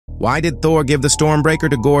Why did Thor give the Stormbreaker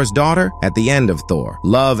to Gorr's daughter? At the end of Thor,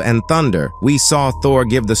 Love and Thunder, we saw Thor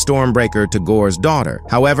give the Stormbreaker to Gorr's daughter.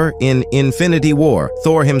 However, in Infinity War,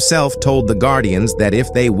 Thor himself told the Guardians that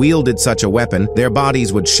if they wielded such a weapon, their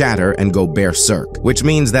bodies would shatter and go berserk, which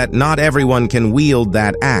means that not everyone can wield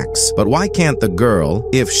that axe. But why can't the girl,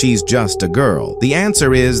 if she's just a girl? The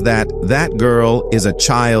answer is that girl is a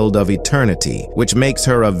child of eternity, which makes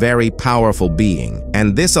her a very powerful being,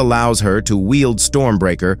 and this allows her to wield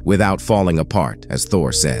Stormbreaker without falling apart, as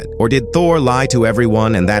Thor said. Or did Thor lie to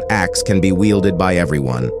everyone and that axe can be wielded by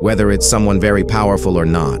everyone, whether it's someone very powerful or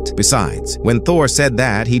not? Besides, when Thor said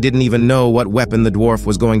that, he didn't even know what weapon the dwarf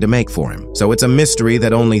was going to make for him, so it's a mystery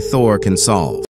that only Thor can solve.